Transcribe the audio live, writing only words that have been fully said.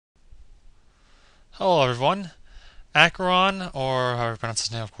Hello everyone. Acheron, or however you pronounce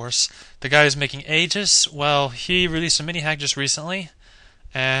his name, of course, the guy who's making Aegis, well, he released a mini hack just recently,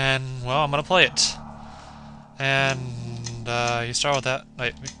 and, well, I'm gonna play it. And, you start with that.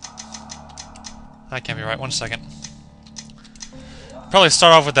 Wait. That can't be right. 1 second. Probably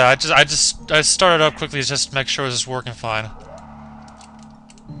start off with that. I started up quickly just to make sure this is working fine.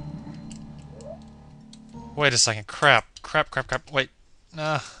 Wait a second. Crap. Wait.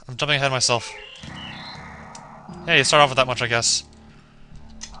 I'm jumping ahead of myself. Yeah, you start off with that much, I guess.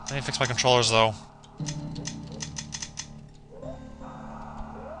 I need to fix my controllers, though.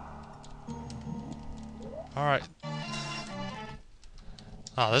 Alright.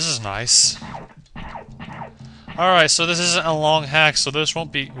 Oh, this is nice. Alright, so this isn't a long hack, so this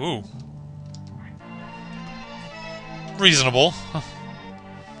won't be... Ooh. Reasonable.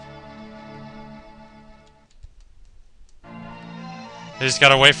 They just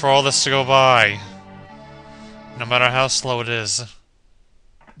gotta wait for all this to go by. No matter how slow it is.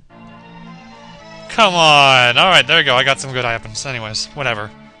 Come on! Alright, there we go. I got some good items. Anyways,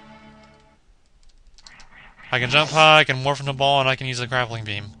 whatever. I can jump high, I can morph into a ball, and I can use a grappling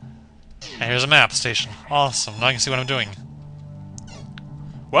beam. And here's a map station. Awesome. Now I can see what I'm doing.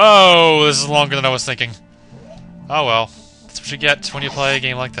 Whoa! This is longer than I was thinking. Oh well. That's what you get when you play a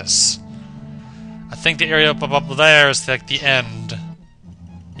game like this. I think the area up there is like the end.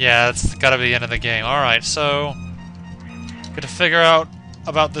 Yeah, that's gotta be the end of the game. Alright, so... Gotta figure out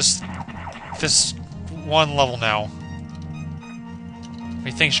about this one level now.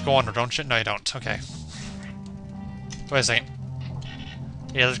 You think you should go under, don't you? No, you don't. Okay. Wait a second.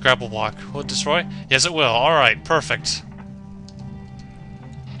 Yeah, this grapple block. Will it destroy? Yes, it will. Alright, perfect.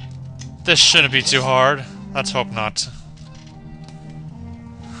 This shouldn't be too hard. Let's hope not.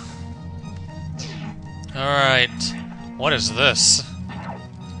 Alright. What is this?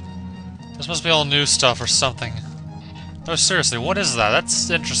 This must be all new stuff or something. No, seriously, what is that?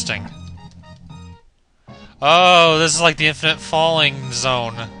 That's interesting. Oh, this is like the infinite falling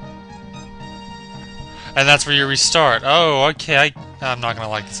zone. And that's where you restart. Oh, okay, I'm not gonna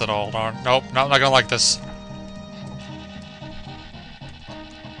like this at all, darn. Nope, not gonna like this.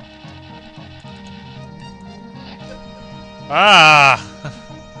 Ah!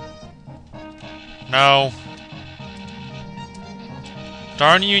 No.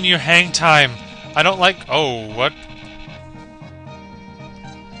 Darn you and your hang time. I don't like... Oh, what?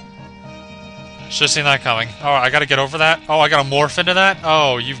 Should've seen that coming. Oh, I gotta get over that? Oh, I gotta morph into that?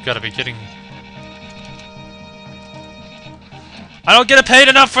 Oh, you've gotta be kidding me. I don't get paid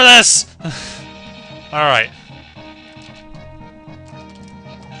enough for this! Alright.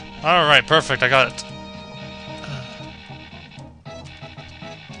 Alright, perfect, I got it.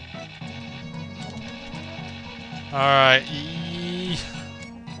 Alright.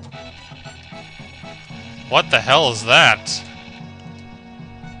 What the hell is that?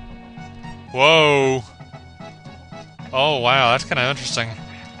 Whoa. Oh, wow, that's kind of interesting.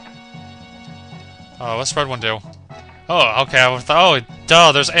 Oh, what's red one do? Oh, okay, I thought, oh,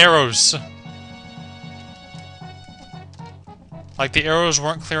 duh, there's arrows. Like, the arrows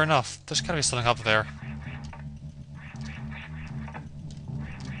weren't clear enough. There's gotta be something up there.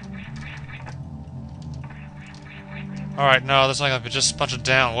 Alright, no, there's not gonna be just a bunch of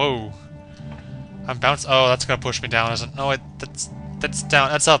down. Whoa. I'm bouncing. Oh, that's gonna push me down, isn't it? No, that's down.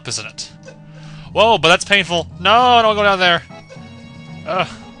 That's up, isn't it? Whoa, but that's painful. No, don't go down there. Ugh.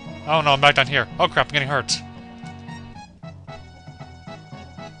 Oh no, I'm back down here. Oh crap, I'm getting hurt.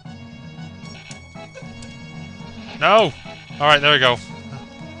 No! Alright, there we go.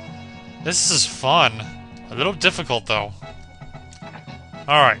 This is fun. A little difficult, though.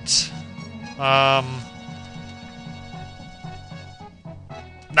 Alright. Ah!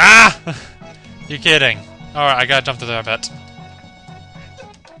 You're kidding. Alright, I gotta jump through there, I bet.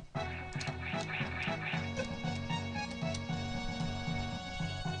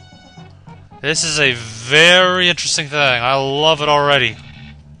 This is a very interesting thing. I love it already.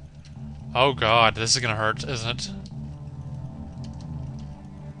 Oh god, this is gonna hurt, isn't it?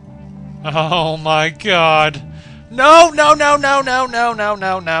 Oh my god. No, no, no, no, no, no, no,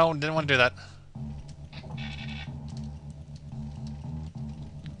 no, no. Didn't want to do that.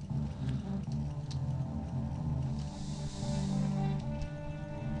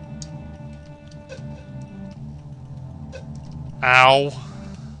 Ow.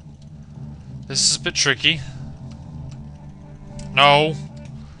 This is a bit tricky. No.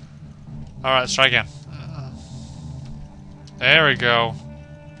 Alright, let's try again. There we go.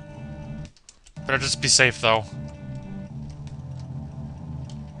 Better just be safe, though.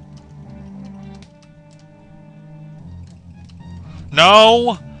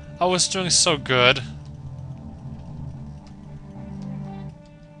 No! I was doing so good.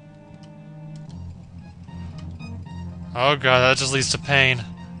 Oh god, that just leads to pain.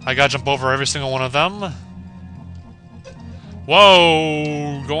 I gotta jump over every single one of them.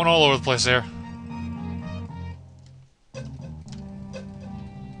 Whoa! Going all over the place here.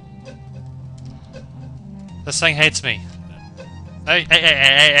 This thing hates me. Hey, hey, hey,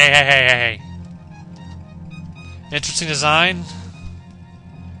 hey, hey, hey, hey, hey, hey. Interesting design.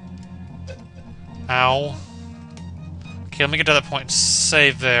 Ow. Okay, let me get to that point and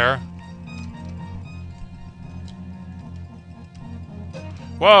save there.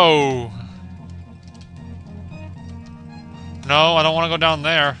 Whoa! No, I don't want to go down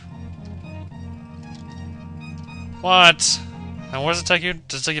there. What? And where does it take you?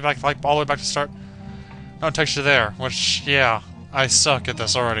 Does it take you back, like, all the way back to start? No, it takes you there. Which, yeah, I suck at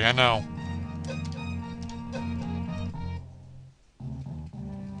this already, I know.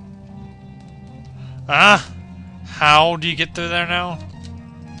 Ah! How do you get through there now?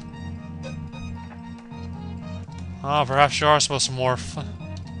 Oh, perhaps you are supposed to morph.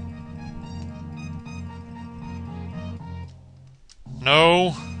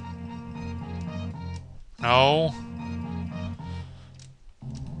 No. No.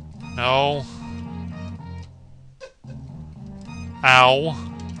 No. Ow.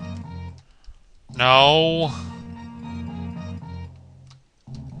 No.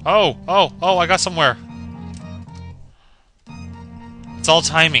 Oh, oh, oh, I got somewhere. It's all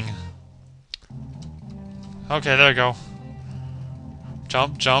timing. Okay, there we go.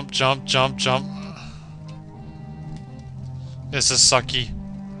 Jump, jump, jump, jump, jump. This is sucky.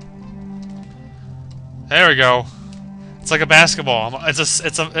 There we go. It's like a basketball. It's a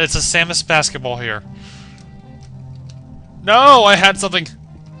Samus basketball here. No, I had something.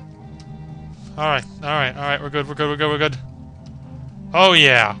 All right, all right, all right. We're good. We're good. We're good. We're good. Oh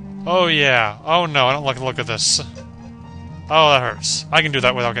yeah. Oh yeah. Oh no, I don't like the look of this. Oh, that hurts. I can do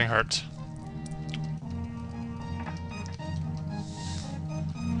that without getting hurt.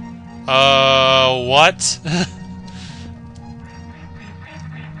 What?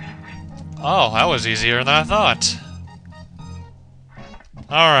 Oh, that was easier than I thought.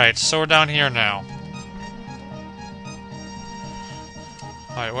 Alright, so we're down here now.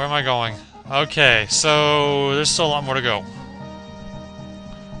 Alright, where am I going? Okay, so there's still a lot more to go.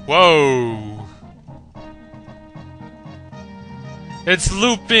 Whoa! It's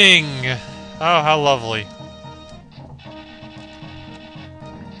looping! Oh, how lovely.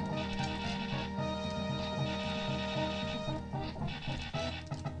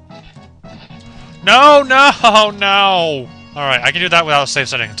 No, no, no! Alright, I can do that without a save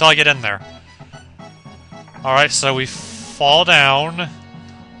setting until I get in there. Alright, so we fall down.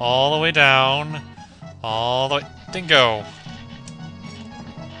 All the way down. All the way... Dingo!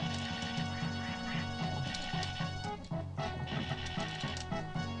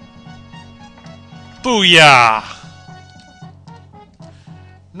 Booyah!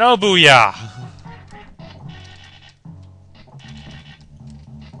 No booyah!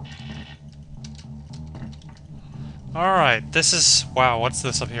 Alright, this is... Wow, what's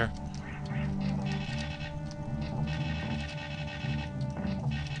this up here?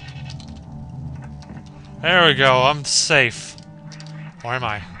 There we go, I'm safe. Where am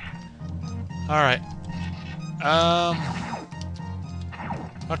I? Alright.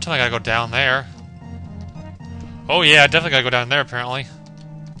 Don't tell me I gotta go down there. Oh yeah, I definitely gotta go down there, apparently.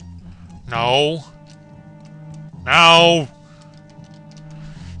 No. No!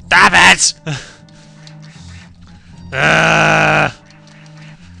 Stop it!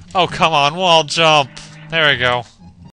 Oh, come on, wall jump. There we go.